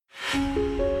Hi,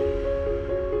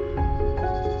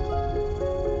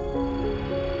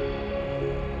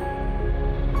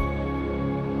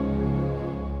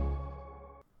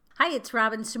 it's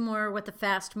Robin Samora with the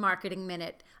Fast Marketing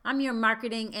Minute. I'm your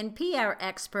marketing and PR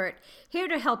expert, here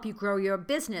to help you grow your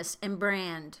business and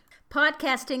brand.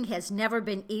 Podcasting has never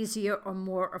been easier or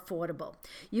more affordable.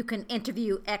 You can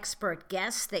interview expert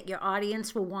guests that your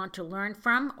audience will want to learn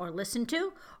from or listen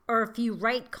to, or if you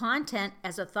write content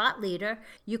as a thought leader,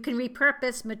 you can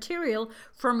repurpose material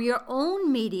from your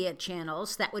own media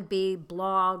channels, that would be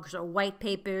blogs or white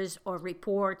papers or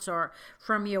reports, or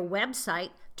from your website,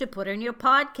 to put in your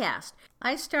podcast.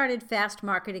 I started Fast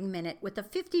Marketing Minute with a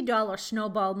 $50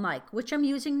 Snowball mic, which I'm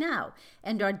using now,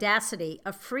 and Audacity,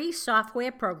 a free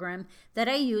software program that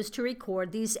I use to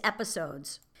record these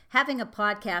episodes. Having a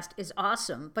podcast is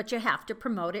awesome, but you have to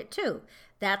promote it too.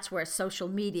 That's where social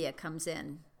media comes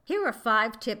in. Here are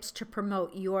 5 tips to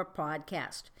promote your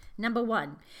podcast. Number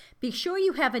 1, be sure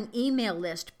you have an email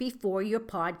list before your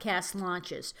podcast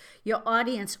launches. Your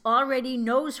audience already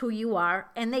knows who you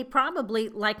are, and they probably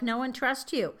like, know, and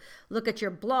trust you. Look at your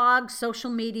blog,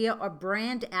 social media, or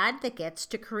brand advocates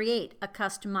to create a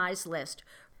customized list.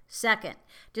 Second,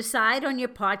 decide on your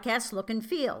podcast look and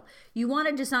feel. You want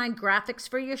to design graphics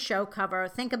for your show cover.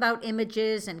 Think about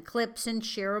images and clips and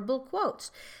shareable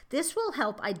quotes. This will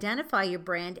help identify your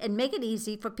brand and make it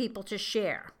easy for people to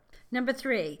share. Number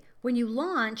 3, when you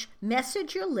launch,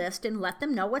 message your list and let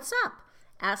them know what's up.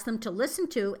 Ask them to listen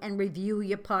to and review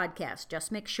your podcast.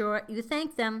 Just make sure you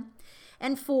thank them.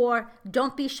 And 4,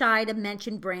 don't be shy to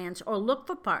mention brands or look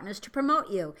for partners to promote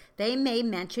you. They may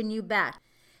mention you back.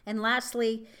 And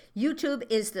lastly, YouTube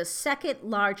is the second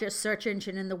largest search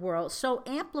engine in the world, so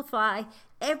amplify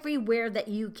everywhere that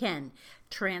you can.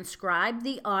 Transcribe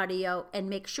the audio and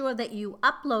make sure that you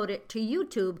upload it to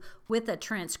YouTube with a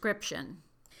transcription.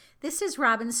 This is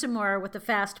Robin Samora with the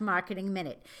Fast Marketing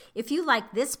Minute. If you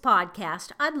like this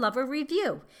podcast, I'd love a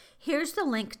review. Here's the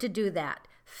link to do that,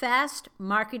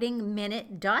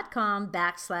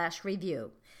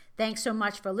 fastmarketingminute.com/review. Thanks so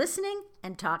much for listening,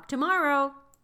 and talk tomorrow.